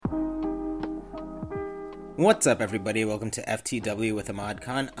What's up, everybody? Welcome to FTW with Ahmad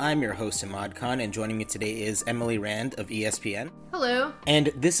Khan. I'm your host, Ahmad Khan, and joining me today is Emily Rand of ESPN. Hello.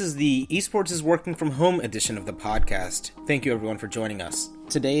 And this is the Esports is Working From Home edition of the podcast. Thank you, everyone, for joining us.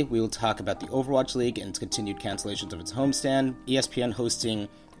 Today, we will talk about the Overwatch League and its continued cancellations of its homestand, ESPN hosting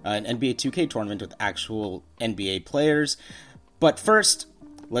an NBA 2K tournament with actual NBA players. But first,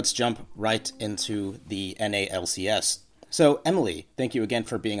 let's jump right into the NALCS. So, Emily, thank you again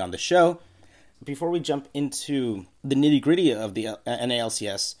for being on the show. Before we jump into the nitty-gritty of the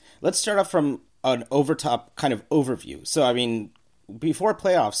NALCS, let's start off from an overtop kind of overview. So, I mean, before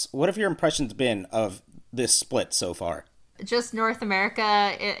playoffs, what have your impressions been of this split so far? Just North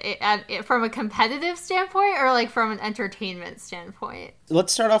America from a competitive standpoint or like from an entertainment standpoint?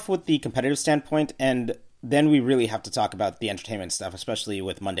 Let's start off with the competitive standpoint, and then we really have to talk about the entertainment stuff, especially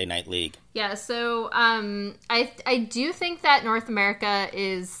with Monday Night League. Yeah, so I do think that North America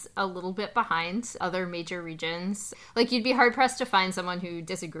is a little bit behind other major regions. Like, you'd be hard-pressed to find someone who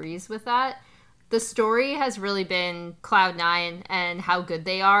disagrees with that. The story has really been Cloud9 and how good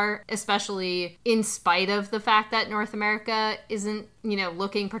they are, especially in spite of the fact that North America isn't,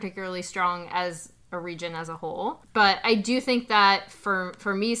 looking particularly strong as a region as a whole. But I do think that for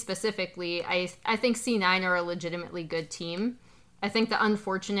me specifically, I think C9 are a legitimately good team. I think the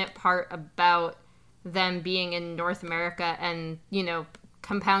unfortunate part about them being in North America and,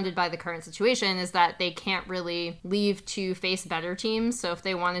 compounded by the current situation is that they can't really leave to face better teams. So if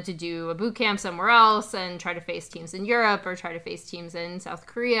they wanted to do a boot camp somewhere else and try to face teams in Europe or try to face teams in South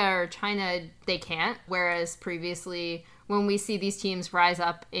Korea or China, they can't. Whereas previously, when we see these teams rise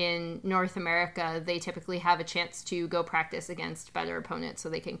up in North America, they typically have a chance to go practice against better opponents so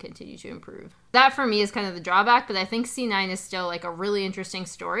they can continue to improve. That for me is kind of the drawback, but I think C9 is still like a really interesting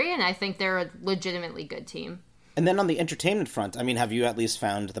story, and I think they're a legitimately good team. And then on the entertainment front, I mean, have you at least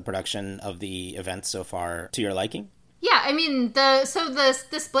found the production of the events so far to your liking? Yeah, I mean, the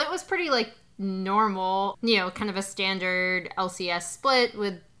split was pretty like normal, kind of a standard LCS split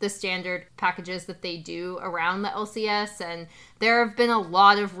with the standard packages that they do around the LCS, and there have been a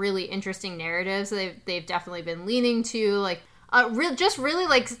lot of really interesting narratives they've definitely been leaning to, like really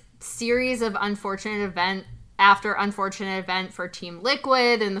like series of unfortunate event after unfortunate event for Team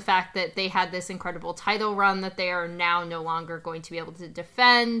Liquid, and the fact that they had this incredible title run that they are now no longer going to be able to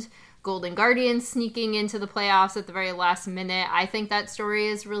defend. Golden Guardians sneaking into the playoffs at the very last minute. I think that story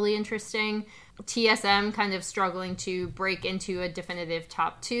is really interesting. TSM kind of struggling to break into a definitive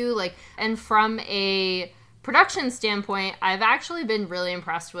top two. And from a production standpoint, I've actually been really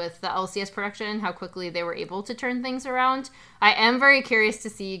impressed with the LCS production, how quickly they were able to turn things around. I am very curious to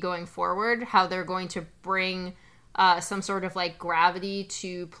see going forward how they're going to bring some sort of like gravity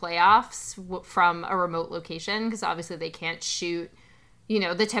to playoffs from a remote location, because obviously they can't shoot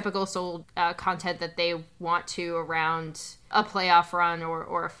the typical sold content that they want to around a playoff run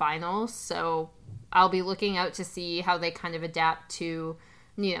or a finals. So I'll be looking out to see how they kind of adapt to,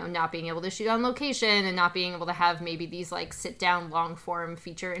 not being able to shoot on location and not being able to have maybe these like sit down long form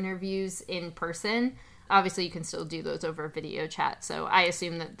feature interviews in person. Obviously, you can still do those over video chat. So I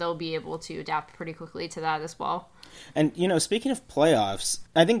assume that they'll be able to adapt pretty quickly to that as well. And, speaking of playoffs,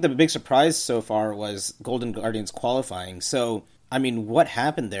 I think the big surprise so far was Golden Guardians qualifying. So, I mean, what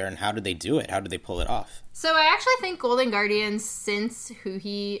happened there and how did they do it? How did they pull it off? So I actually think Golden Guardians, since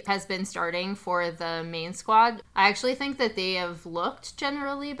Huhi has been starting for the main squad, I actually think that they have looked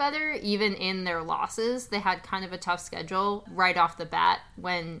generally better, even in their losses. They had kind of a tough schedule right off the bat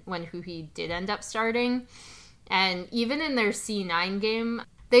when Huhi did end up starting. And even in their C9 game,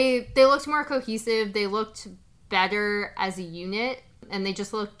 they looked more cohesive, they looked better as a unit, and they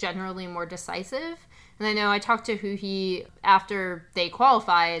just looked generally more decisive. And I know I talked to Huhi after they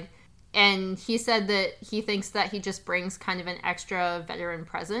qualified, and he said that he thinks that he just brings kind of an extra veteran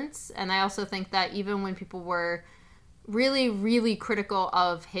presence. And I also think that even when people were really, really critical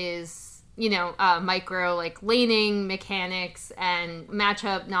of his, micro, like laning mechanics and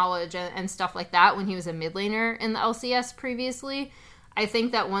matchup knowledge and stuff like that when he was a mid laner in the LCS previously, I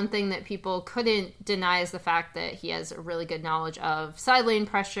think that one thing that people couldn't deny is the fact that he has a really good knowledge of side lane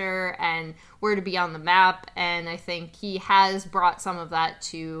pressure and where to be on the map, and I think he has brought some of that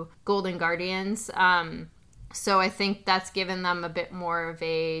to Golden Guardians. So I think that's given them a bit more of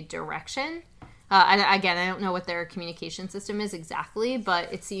a direction. Again, I don't know what their communication system is exactly,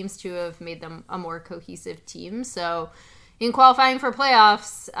 but it seems to have made them a more cohesive team. So in qualifying for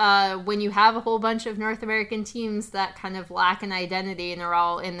playoffs, when you have a whole bunch of North American teams that kind of lack an identity and are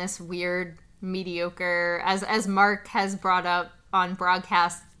all in this weird, mediocre, as Mark has brought up on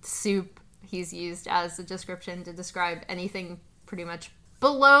broadcast, soup he's used as a description to describe anything pretty much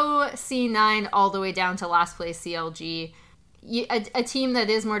below C9 all the way down to last place CLG. A team that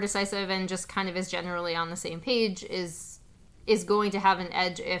is more decisive and just kind of is generally on the same page is going to have an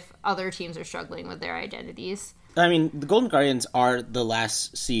edge if other teams are struggling with their identities. I mean, the Golden Guardians are the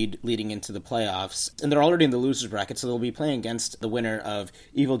last seed leading into the playoffs, and they're already in the losers bracket, so they'll be playing against the winner of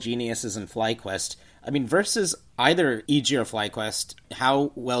Evil Geniuses and FlyQuest. I mean, versus either EG or FlyQuest,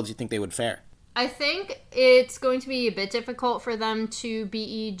 how well do you think they would fare? I think it's going to be a bit difficult for them to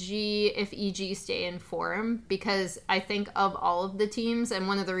beat EG if EG stay in form, because I think of all of the teams, and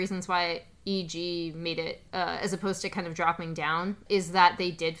one of the reasons why EG made it, as opposed to kind of dropping down, is that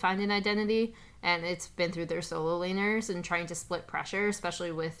they did find an identity, and it's been through their solo laners and trying to split pressure,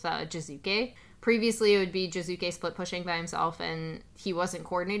 especially with Jizuke. Previously, it would be Jizuke split pushing by himself, and he wasn't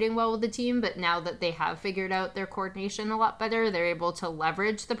coordinating well with the team, but now that they have figured out their coordination a lot better, they're able to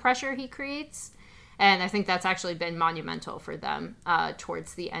leverage the pressure he creates. And I think that's actually been monumental for them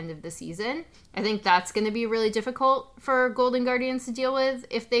towards the end of the season. I think that's going to be really difficult for Golden Guardians to deal with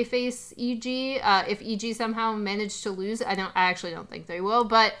if they face EG. If EG somehow managed to lose, I actually don't think they will,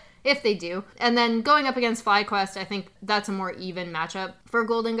 but if they do. And then going up against FlyQuest, I think that's a more even matchup for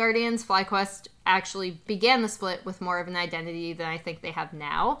Golden Guardians. FlyQuest actually began the split with more of an identity than I think they have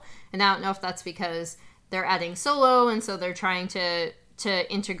now. And I don't know if that's because they're adding solo, and so they're trying to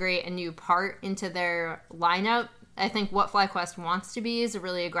integrate a new part into their lineup. I think what FlyQuest wants to be is a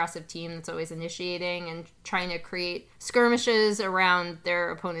really aggressive team that's always initiating and trying to create skirmishes around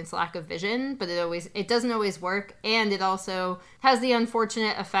their opponent's lack of vision, but it doesn't always work, and it also has the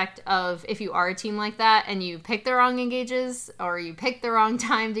unfortunate effect of if you are a team like that and you pick the wrong engages, or you pick the wrong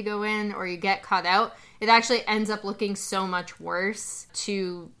time to go in, or you get caught out, it actually ends up looking so much worse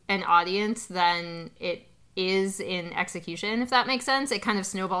to an audience than it is in execution, if that makes sense. It kind of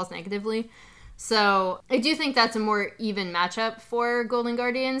snowballs negatively. So I do think that's a more even matchup for Golden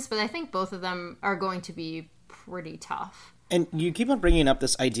Guardians, but I think both of them are going to be pretty tough. And you keep on bringing up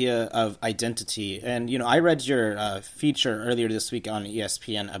this idea of identity. And, I read your feature earlier this week on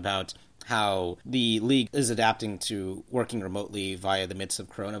ESPN about how the league is adapting to working remotely via the midst of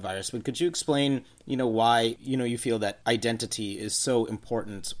coronavirus. But could you explain, why, you feel that identity is so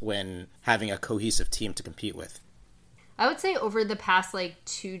important when having a cohesive team to compete with? I would say over the past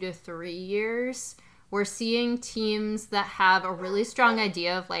 2 to 3 years, we're seeing teams that have a really strong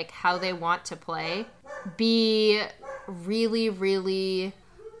idea of how they want to play be really, really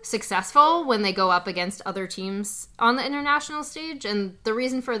successful when they go up against other teams on the international stage. And the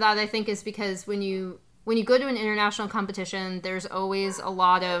reason for that, I think, is because when you go to an international competition, there's always a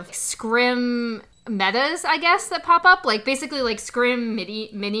lot of scrim metas, I guess, that pop up. Basically scrim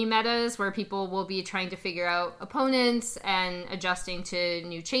mini metas where people will be trying to figure out opponents and adjusting to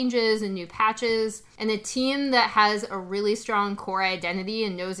new changes and new patches. And a team that has a really strong core identity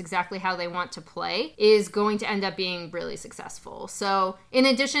and knows exactly how they want to play is going to end up being really successful. So in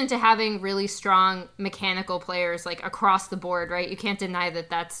addition to having really strong mechanical players across the board, right? You can't deny that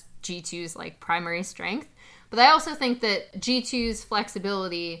that's G2's primary strength. But I also think that G2's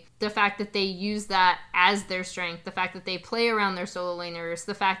flexibility, the fact that they use that as their strength, the fact that they play around their solo laners,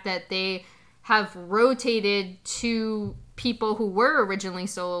 the fact that they have rotated two people who were originally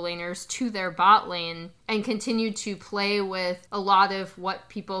solo laners to their bot lane and continue to play with a lot of what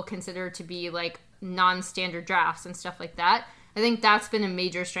people consider to be non-standard drafts and stuff like that. I think that's been a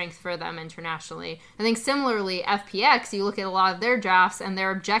major strength for them internationally. I think similarly, FPX, you look at a lot of their drafts and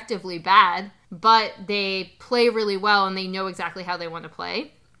they're objectively bad, but they play really well and they know exactly how they want to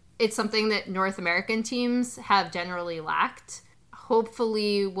play. It's something that North American teams have generally lacked.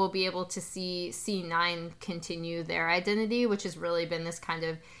 Hopefully we'll be able to see C9 continue their identity, which has really been this kind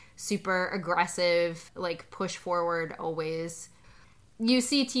of super aggressive, push forward always. You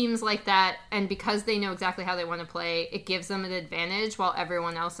see teams like that, and because they know exactly how they want to play, it gives them an advantage while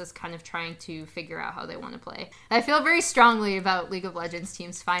everyone else is kind of trying to figure out how they want to play. I feel very strongly about League of Legends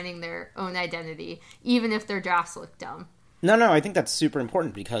teams finding their own identity, even if their drafts look dumb. No, I think that's super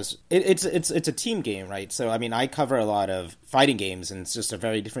important because it's a team game, right? So, I cover a lot of fighting games, and it's just a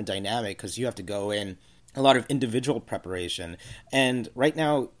very different dynamic because you have to go in a lot of individual preparation. And right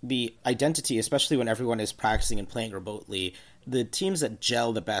now, the identity, especially when everyone is practicing and playing remotely, the teams that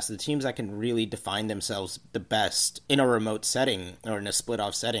gel the best, the teams that can really define themselves the best in a remote setting or in a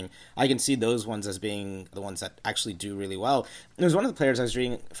split-off setting, I can see those ones as being the ones that actually do really well. There's one of the players I was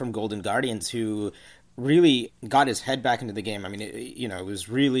reading from Golden Guardians who really got his head back into the game. It was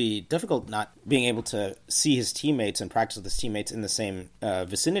really difficult not being able to see his teammates and practice with his teammates in the same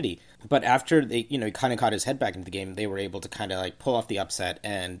vicinity. But after they, he kind of got his head back into the game, they were able to kind of pull off the upset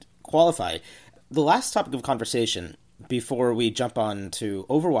and qualify. The last topic of conversation before we jump on to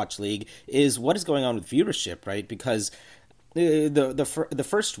Overwatch League is what is going on with viewership, right? Because the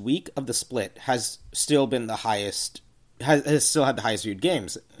first week of the split has still been the highest, has still had the highest viewed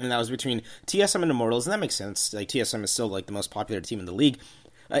games, and that was between TSM and Immortals, and that makes sense. Like, TSM is still like the most popular team in the league.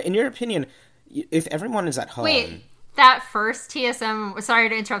 In your opinion, if everyone is at home... Wait, that first TSM... Sorry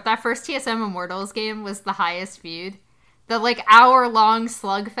to interrupt. That first TSM Immortals game was the highest viewed? The, like, hour-long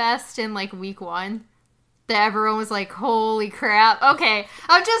slugfest in, like, week 1? That everyone was like, holy crap. Okay,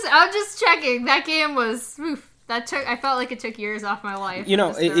 I'm just checking. That game was... Oof. I felt like it took years off my life. You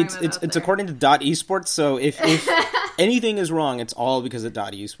know, it's according to .esports, so if anything is wrong, it's all because of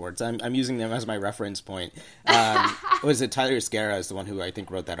 .esports. I'm using them as my reference point. Was it Tyler Scara is the one who I think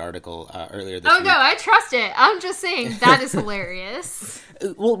wrote that article earlier this week? Oh, no, I trust it. I'm just saying, that is hilarious.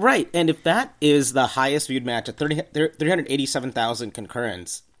 Well, right, and if that is the highest viewed match at 387,000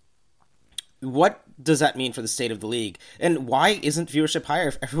 concurrents, what does that mean for the state of the league? And why isn't viewership higher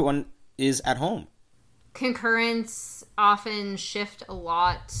if everyone is at home? Concurrents often shift a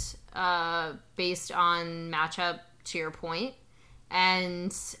lot based on matchup, to your point.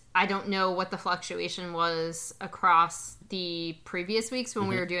 And I don't know what the fluctuation was across the previous weeks when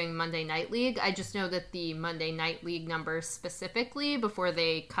we were doing Monday Night League. I just know that the Monday Night League numbers specifically, before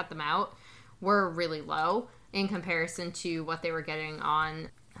they cut them out, were really low in comparison to what they were getting on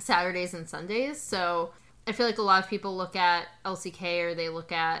Saturdays and Sundays. So I feel like a lot of people look at LCK or they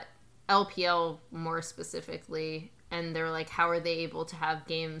look at LPL more specifically, and they're like, how are they able to have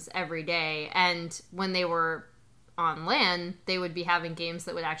games every day? And when they were on LAN, they would be having games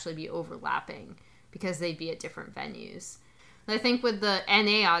that would actually be overlapping because they'd be at different venues. And I think with the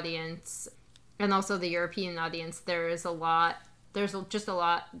NA audience and also the European audience, there's just a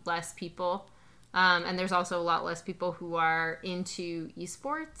lot less people. And there's also a lot less people who are into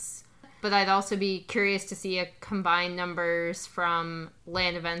esports. But I'd also be curious to see a combined numbers from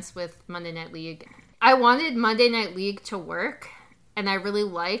LAN events with Monday Night League. I wanted Monday Night League to work, and I really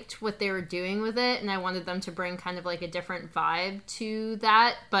liked what they were doing with it, and I wanted them to bring kind of like a different vibe to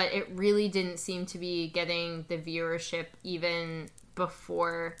that, but it really didn't seem to be getting the viewership even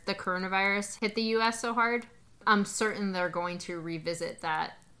before the coronavirus hit the US so hard. I'm certain they're going to revisit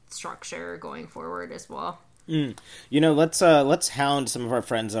that structure going forward as well. You know, let's hound some of our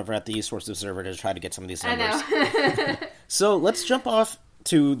friends over at the Esports Observer to try to get some of these numbers. I know. So let's jump off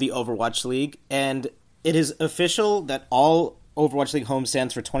to the Overwatch League, and it is official that all Overwatch League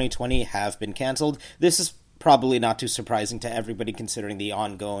homestands for 2020 have been canceled. This is probably not too surprising to everybody considering the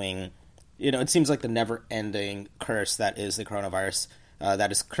ongoing, it seems like the never-ending curse that is the coronavirus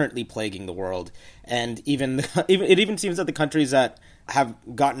that is currently plaguing the world. And it even seems that the countries that have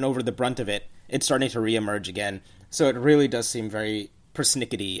gotten over the brunt of it, it's starting to reemerge again. So it really does seem very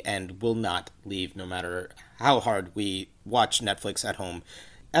persnickety and will not leave no matter how hard we watch Netflix at home.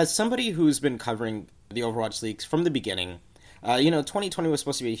 As somebody who's been covering the Overwatch Leagues from the beginning, 2020 was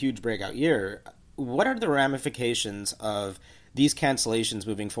supposed to be a huge breakout year. What are the ramifications of these cancellations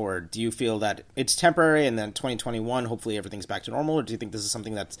moving forward? Do you feel that it's temporary and then 2021, hopefully everything's back to normal, or do you think this is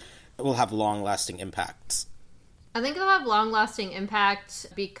something that will have long-lasting impacts? I think it'll have long-lasting impact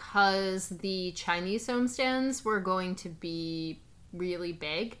because the Chinese homestands were going to be really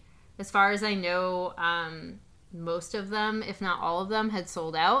big. As far as I know, most of them, if not all of them, had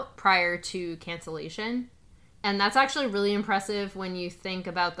sold out prior to cancellation. And that's actually really impressive when you think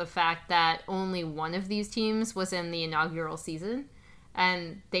about the fact that only one of these teams was in the inaugural season,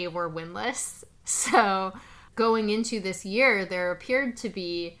 and they were winless. So going into this year, there appeared to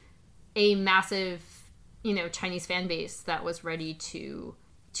be a massive Chinese fan base that was ready to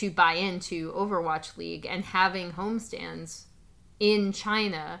buy into Overwatch League, and having homestands in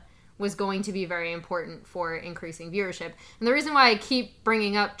China was going to be very important for increasing viewership. And the reason why I keep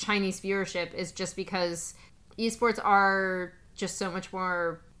bringing up Chinese viewership is just because esports are just so much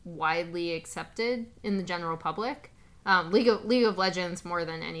more widely accepted in the general public. League of Legends more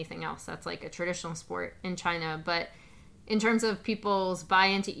than anything else. That's like a traditional sport in China, but in terms of people's buy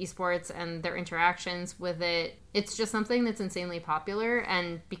into esports and their interactions with it, it's just something that's insanely popular.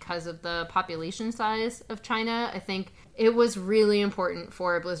 And because of the population size of China, I think it was really important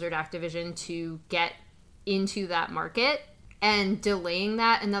for Blizzard Activision to get into that market. And delaying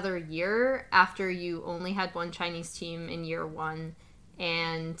that another year after you only had one Chinese team in year one,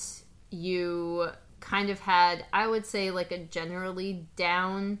 and you kind of had, I would say, like a generally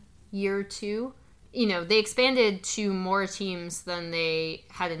down year two. They expanded to more teams than they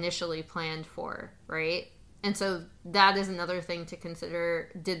had initially planned for, right? And so that is another thing to consider.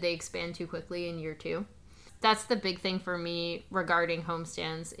 Did they expand too quickly in year two? That's the big thing for me regarding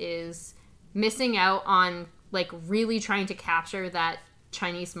homestands, is missing out on like really trying to capture that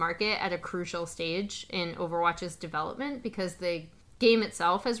Chinese market at a crucial stage in Overwatch's development, because the game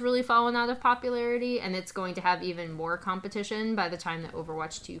itself has really fallen out of popularity, and it's going to have even more competition by the time that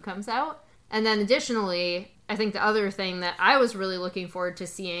Overwatch 2 comes out. And then additionally, I think the other thing that I was really looking forward to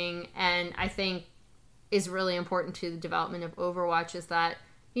seeing, and I think is really important to the development of Overwatch, is that,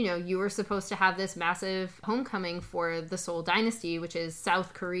 you know, you were supposed to have this massive homecoming for the Seoul Dynasty, which is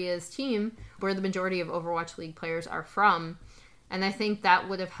South Korea's team, where the majority of Overwatch League players are from. And I think that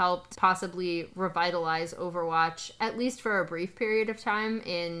would have helped possibly revitalize Overwatch, at least for a brief period of time,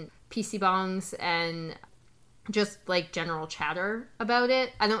 in PC bongs and just like general chatter about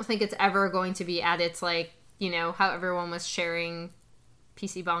it. I don't think it's ever going to be at its, like, you know, how everyone was sharing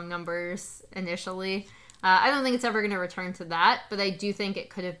PC bong numbers initially. I don't think it's ever going to return to that, but I do think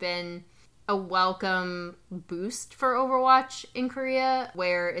it could have been a welcome boost for Overwatch in Korea,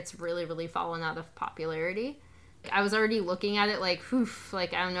 where it's really, really fallen out of popularity. I was already looking at it like, oof,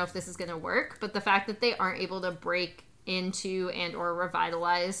 like, I don't know if this is going to work, but the fact that they aren't able to break into and or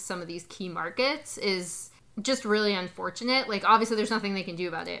revitalize some of these key markets is just really unfortunate. Like, obviously there's nothing they can do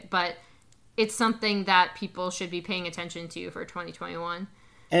about it, but it's something that people should be paying attention to for 2021.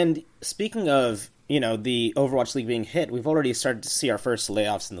 And speaking of, you know, the Overwatch League being hit, we've already started to see our first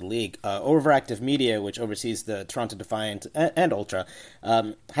layoffs in the league. Overactive Media, which oversees the Toronto Defiant and Ultra,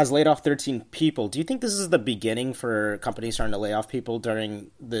 has laid off 13 people. Do you think this is the beginning for companies starting to lay off people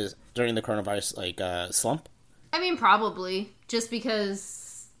during the coronavirus slump? I mean, probably, just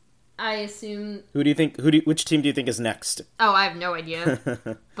because I assume. Which team do you think is next? Oh, I have no idea.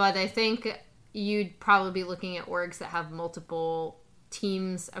 But I think you'd probably be looking at orgs that have multiple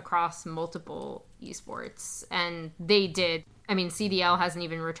teams across multiple esports, and they did. I mean, CDL hasn't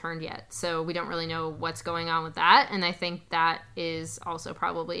even returned yet, so we don't really know what's going on with that, and I think that is also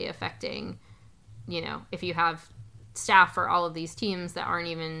probably affecting, you know, if you have staff for all of these teams that aren't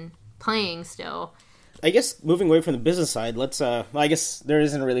even playing still. I guess moving away from the business side, I guess there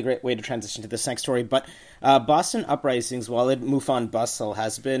isn't a really great way to transition to this next story, but Boston Uprising's Walid Mufan Bussell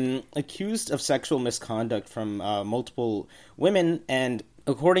has been accused of sexual misconduct from multiple women, and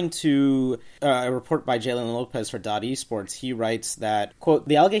according to a report by Jalen Lopez for .esports, he writes that, quote,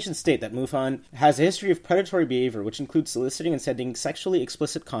 "The allegations state that Mufan has a history of predatory behavior, which includes soliciting and sending sexually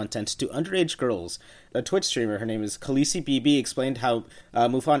explicit content to underage girls." A Twitch streamer, her name is Khaleesi BB, explained how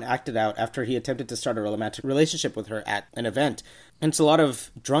Mufan acted out after he attempted to start a romantic relationship with her at an event. And it's a lot of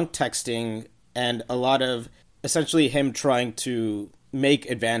drunk texting and a lot of essentially him trying to make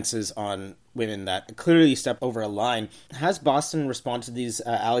advances on women that clearly step over a line. Has Boston responded to these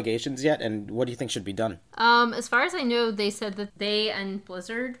allegations yet, and what do you think should be done? As far as I know, they said that they and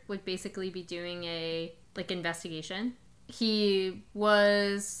Blizzard would basically be doing a investigation. He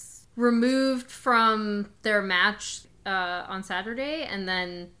was removed from their match on Saturday, and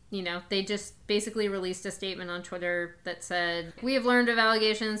then, you know, they just basically released a statement on Twitter that said, "We have learned of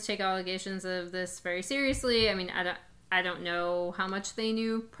allegations, take allegations of this very seriously." I mean, I don't know how much they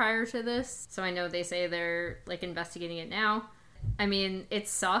knew prior to this, so I know they say they're investigating it now. I mean, it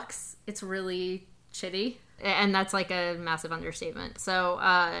sucks. It's really shitty, and that's a massive understatement.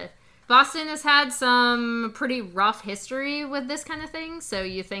 So Boston has had some pretty rough history with this kind of thing, so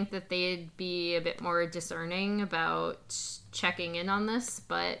you think that they'd be a bit more discerning about checking in on this,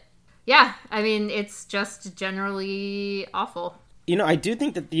 but yeah, I mean, it's just generally awful. You know, I do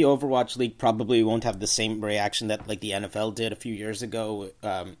think that the Overwatch League probably won't have the same reaction that the NFL did a few years ago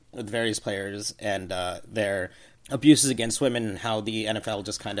with various players and their abuses against women, and how the NFL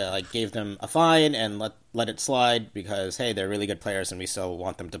just kind of gave them a fine and let it slide because, hey, they're really good players and we still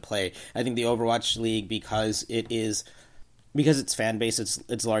want them to play. I think the Overwatch League, because its fan base,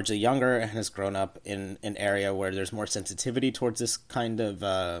 it's largely younger and has grown up in an area where there's more sensitivity towards this kind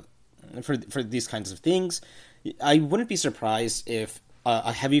of for these kinds of things. I wouldn't be surprised if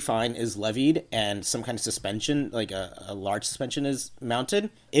a heavy fine is levied and some kind of suspension, like a large suspension, is mounted,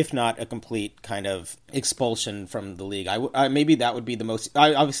 if not a complete kind of expulsion from the league. Maybe that would be the most...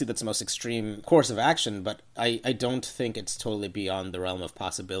 obviously, that's the most extreme course of action, but I don't think it's totally beyond the realm of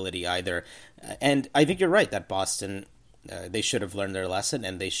possibility either. And I think you're right that Boston, they should have learned their lesson,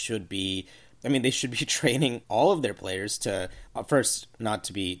 and they should be training all of their players to, first, not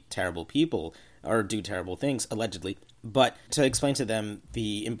to be terrible people or do terrible things, allegedly, but to explain to them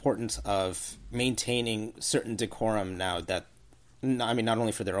the importance of maintaining certain decorum now that, I mean, not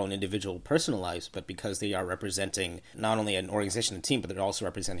only for their own individual personal lives, but because they are representing not only an organization and team, but they're also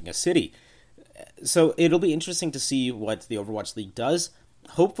representing a city. So it'll be interesting to see what the Overwatch League does.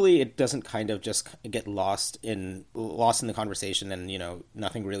 Hopefully it doesn't kind of just get lost in the conversation and, you know,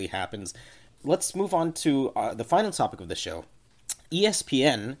 nothing really happens. let's move on to the final topic of the show.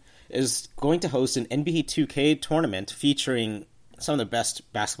 ESPN is going to host an NBA 2K tournament featuring some of the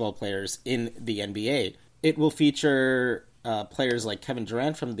best basketball players in the NBA. It will feature players like Kevin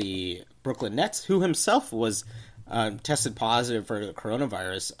Durant from the Brooklyn Nets, who himself was tested positive for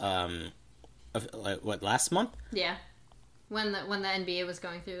coronavirus last month? Yeah. When the NBA was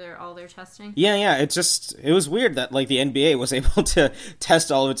going through all their testing. Yeah. It was weird that like the NBA was able to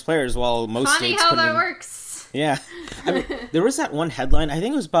test all of its players while most states couldn't. Funny how that works. Yeah. I mean, there was that one headline, I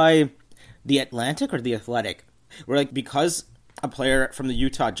think it was by The Atlantic or The Athletic, where like because a player from the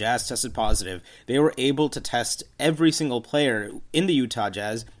Utah Jazz tested positive, they were able to test every single player in the Utah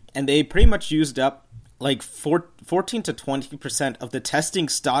Jazz, and they pretty much used up like 14 to 20% of the testing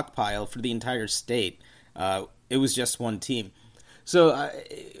stockpile for the entire state. It was just one team. So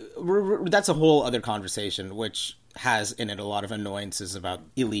that's a whole other conversation, which has in it a lot of annoyances about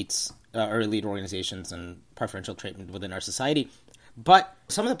elites or elite organizations and preferential treatment within our society. But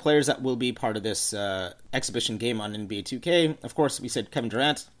some of the players that will be part of this exhibition game on NBA 2K, of course, we said Kevin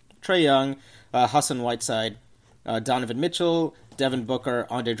Durant, Trae Young, Hassan Whiteside, Donovan Mitchell, Devin Booker,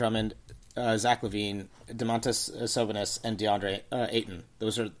 Andre Drummond, Zach LaVine, Domantas Sabonis, and DeAndre Ayton.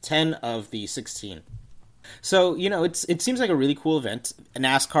 Those are 10 of the 16. So, it seems like a really cool event.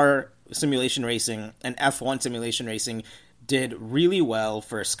 NASCAR simulation racing and F1 simulation racing did really well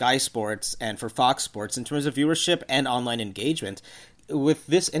for Sky Sports and for Fox Sports in terms of viewership and online engagement. With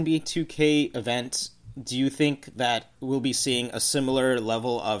this NBA 2K event, do you think that we'll be seeing a similar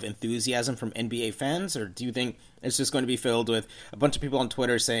level of enthusiasm from NBA fans, or do you think it's just going to be filled with a bunch of people on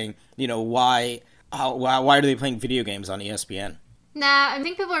Twitter saying, why are they playing video games on ESPN? Nah, I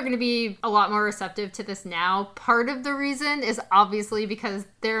think people are going to be a lot more receptive to this now. Part of the reason is obviously because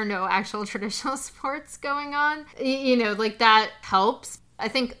there are no actual traditional sports going on. That helps. I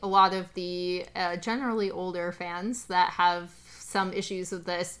think a lot of the generally older fans that have some issues with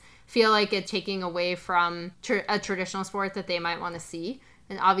this feel like it's taking away from a traditional sport that they might want to see.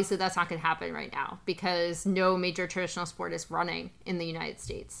 And obviously that's not going to happen right now because no major traditional sport is running in the United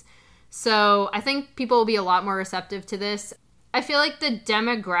States. So I think people will be a lot more receptive to this. I feel like the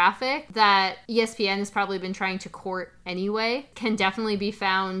demographic that ESPN has probably been trying to court anyway can definitely be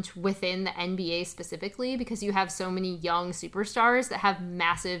found within the NBA specifically because you have so many young superstars that have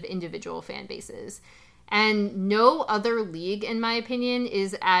massive individual fan bases. And no other league, in my opinion,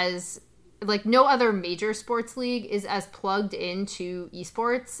 is as, no other major sports league is as plugged into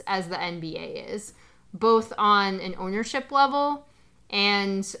esports as the NBA is, both on an ownership level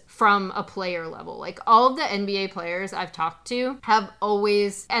and from a player level. All of the NBA players I've talked to have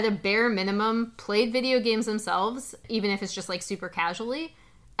always, at a bare minimum, played video games themselves, even if it's just super casually,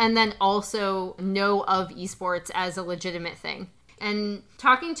 and then also know of esports as a legitimate thing. And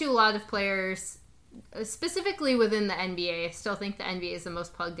talking to a lot of players, specifically within the NBA, I still think the NBA is the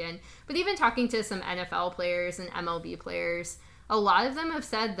most plugged in, but even talking to some NFL players and MLB players, a lot of them have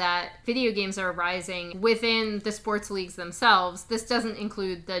said that video games are rising within the sports leagues themselves. This doesn't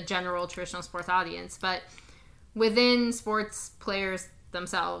include the general traditional sports audience, but within sports players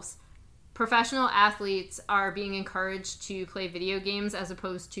themselves, professional athletes are being encouraged to play video games as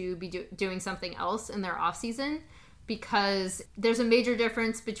opposed to be doing something else in their off season, because there's a major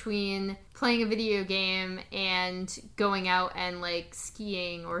difference between playing a video game and going out and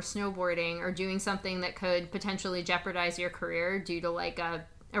skiing or snowboarding or doing something that could potentially jeopardize your career due to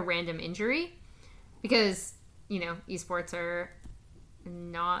a random injury. Because, esports are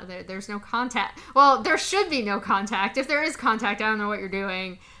not, there's no contact. Well, there should be no contact. If there is contact, I don't know what you're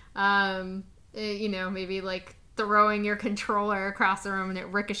doing. Maybe throwing your controller across the room and it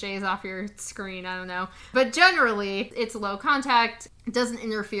ricochets off your screen. I don't know. But generally, it's low contact. It doesn't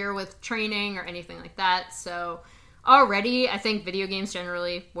interfere with training or anything like that. So already, I think video games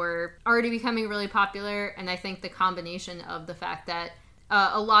generally were already becoming really popular. And I think the combination of the fact that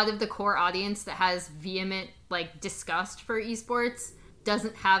a lot of the core audience that has vehement disgust for esports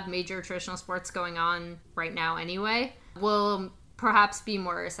doesn't have major traditional sports going on right now anyway, will perhaps be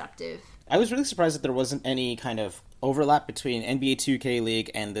more receptive. I was really surprised that there wasn't any kind of overlap between NBA 2K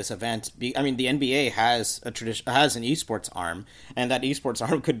League and this event. I mean, the NBA has an esports arm, and that esports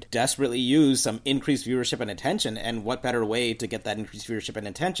arm could desperately use some increased viewership and attention, and what better way to get that increased viewership and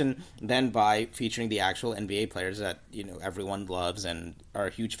attention than by featuring the actual NBA players that, everyone loves and are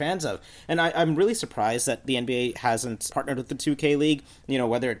huge fans of. And I'm really surprised that the NBA hasn't partnered with the 2K League,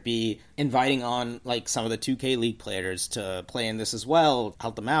 whether it be inviting on, some of the 2K League players to play in this as well,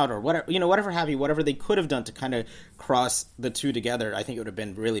 help them out, or whatever, whatever have you, whatever they could have done to kind of cross the two together, I think it would have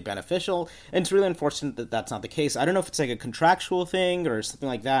been really beneficial. And it's really unfortunate that that's not the case. I don't know if it's like a contractual thing or something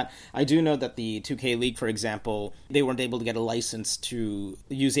like that. I do know that the 2K League, for example, they weren't able to get a license to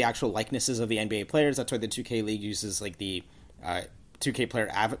use the actual likenesses of the NBA players. That's why the 2K League uses like the 2K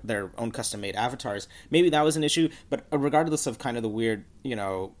player their own custom-made avatars. Maybe that was an issue, but regardless of kind of the weird,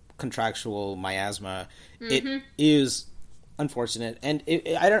 contractual miasma, it is unfortunate, and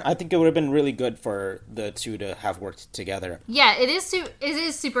I think it would have been really good for the two to have worked together. Yeah, it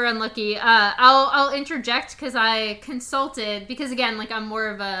is super unlucky. I'll interject because I consulted, because again, like I'm more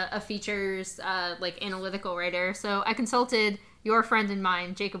of a features like analytical writer, so I consulted your friend and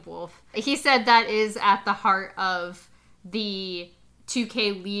mine, Jacob Wolf. He said that is at the heart of the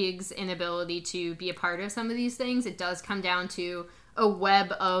 2K League's inability to be a part of some of these things. It does come down to a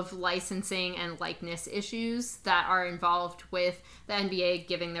web of licensing and likeness issues that are involved with the NBA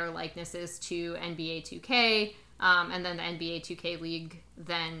giving their likenesses to NBA 2K, and then the NBA 2K League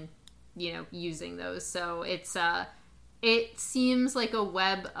then, using those. So it seems like a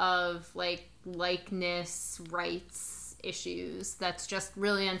web of like likeness rights issues that's just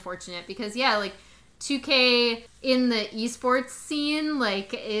really unfortunate because, yeah, like 2K in the esports scene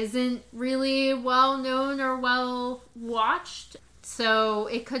like isn't really well known or well watched, so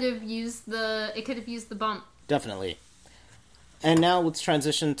it could have used the bump. Definitely. And now let's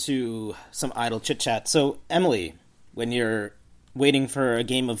transition to some idle chit chat. So Emily, when you're waiting for a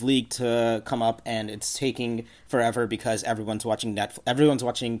game of League to come up and it's taking forever because everyone's watching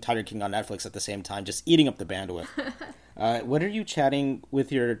Tiger King on Netflix at the same time, just eating up the bandwidth. What are you chatting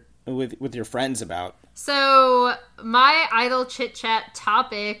with your friends about? So my idle chit chat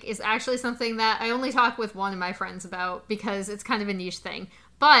topic is actually something that I only talk with one of my friends about because it's kind of a niche thing.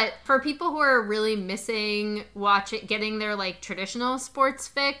 But for people who are really missing getting their like traditional sports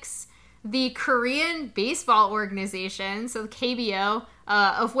fix, the Korean baseball organization, so the KBO,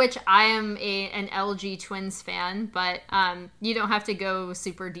 of which I am an LG Twins fan, but you don't have to go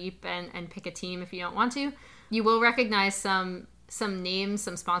super deep and pick a team if you don't want to. You will recognize some names,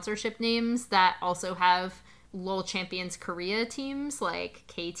 some sponsorship names that also have LOL Champions Korea teams like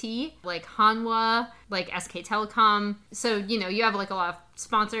KT, like Hanwha, like SK Telecom. So, you have like a lot of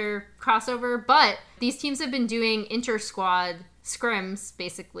sponsor crossover, but these teams have been doing inter-squad scrims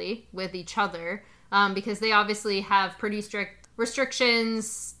basically with each other because they obviously have pretty strict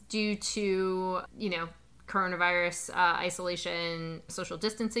restrictions due to, coronavirus isolation, social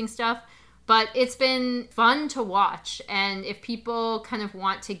distancing stuff. But it's been fun to watch, and if people kind of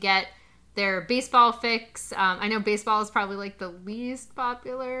want to get their baseball fix, I know baseball is probably like the least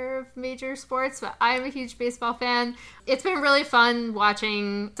popular of major sports, but I'm a huge baseball fan. It's been really fun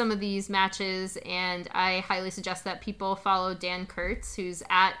watching some of these matches, and I highly suggest that people follow Dan Kurtz, who's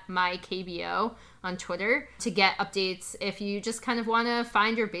at MyKBO on Twitter, to get updates if you just kind of want to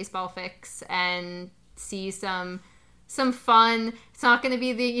find your baseball fix and see some fun. It's not going to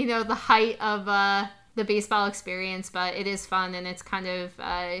be the height of the baseball experience, but it is fun, and it's kind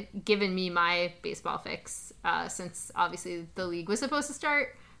of given me my baseball fix since obviously the league was supposed to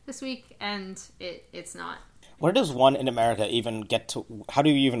start this week, and it's not. Where does one in America even get to? How do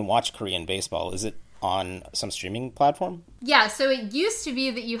you even watch Korean baseball? Is it on some streaming platform? Yeah, so it used to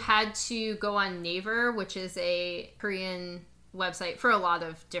be that you had to go on Naver, which is a Korean website for a lot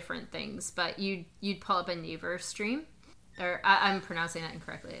of different things, but you'd pull up a Naver stream. Or I'm pronouncing that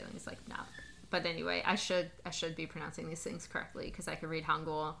incorrectly. I think it's like Nav. But anyway, I should be pronouncing these things correctly because I can read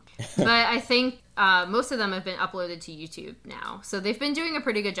Hangul. But I think most of them have been uploaded to YouTube now. So they've been doing a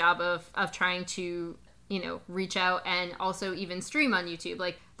pretty good job of trying to, reach out and also even stream on YouTube.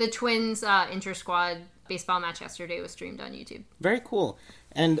 Like the Twins inter-squad baseball match yesterday was streamed on YouTube. Very cool.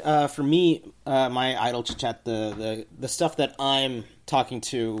 And for me, my idle chat, the stuff that I'm talking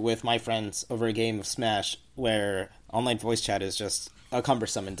to with my friends over a game of Smash, where online voice chat is just a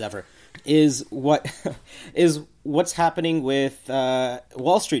cumbersome endeavor, is what's happening with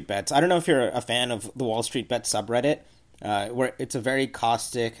Wall Street Bets. I don't know if you're a fan of the Wall Street Bet subreddit, where it's a very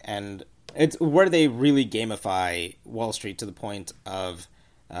caustic, and it's where they really gamify Wall Street to the point of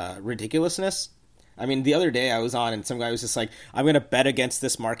ridiculousness. I mean, the other day I was on and some guy was just like, I'm going to bet against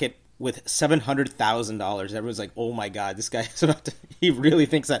this market with $700,000. Everyone's like, oh my God, this guy is about to, he really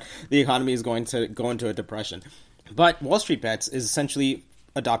thinks that the economy is going to go into a depression. But Wall Street Bets is essentially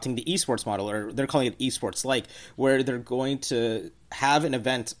adopting the esports model, or they're calling it esports like, where they're going to have an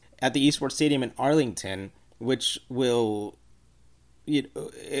event at the esports stadium in Arlington, which will,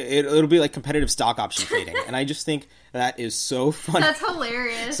 it'll be like competitive stock option trading. And I just think that is so funny. That's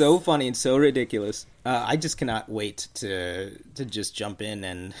hilarious. So funny and so ridiculous. I just cannot wait to just jump in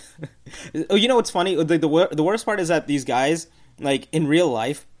and. Oh, you know what's funny? The worst part is that these guys, like in real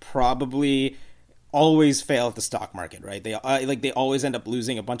life, probably always fail at the stock market, right? They they always end up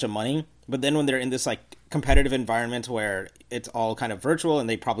losing a bunch of money. But then when they're in this like competitive environment where it's all kind of virtual and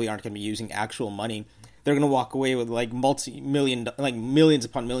they probably aren't going to be using actual money, they're going to walk away with like millions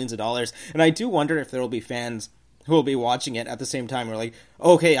upon millions of dollars. And I do wonder if there will be fans who will be watching it at the same time. We're like,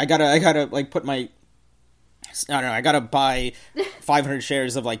 okay, I gotta like put my, I don't know, I gotta buy 500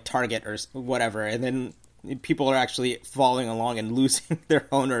 shares of like Target or whatever, and then people are actually following along and losing their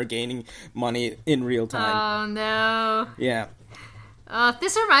own or gaining money in real time. Oh no. Yeah.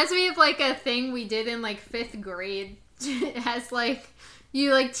 This reminds me of like a thing we did in like 5th grade. It has like,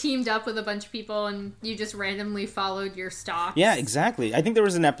 you like teamed up with a bunch of people and you just randomly followed your stocks. Yeah, exactly. I think there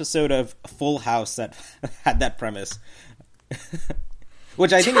was an episode of Full House that had that premise.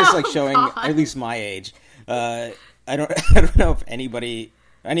 Which I think is like showing at least my age. I don't know if any of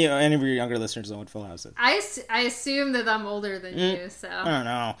your younger listeners know what Full House is. I assume that I'm older than you, so I don't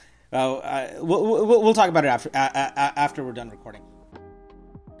know. We'll talk about it after we're done recording.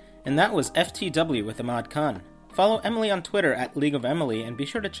 And that was FTW with Ahmad Khan. Follow Emily on Twitter at League of Emily, and be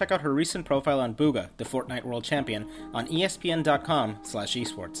sure to check out her recent profile on Bugha, the Fortnite World Champion, on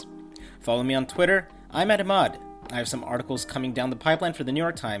ESPN.com/esports. Follow me on Twitter. I'm at Ahmad. I have some articles coming down the pipeline for the New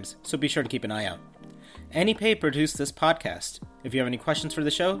York Times, so be sure to keep an eye out. Annie Pei produced this podcast. If you have any questions for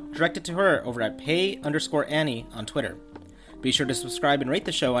the show, direct it to her over at Pei_Annie on Twitter. Be sure to subscribe and rate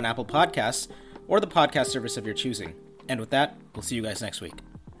the show on Apple Podcasts or the podcast service of your choosing. And with that, we'll see you guys next week.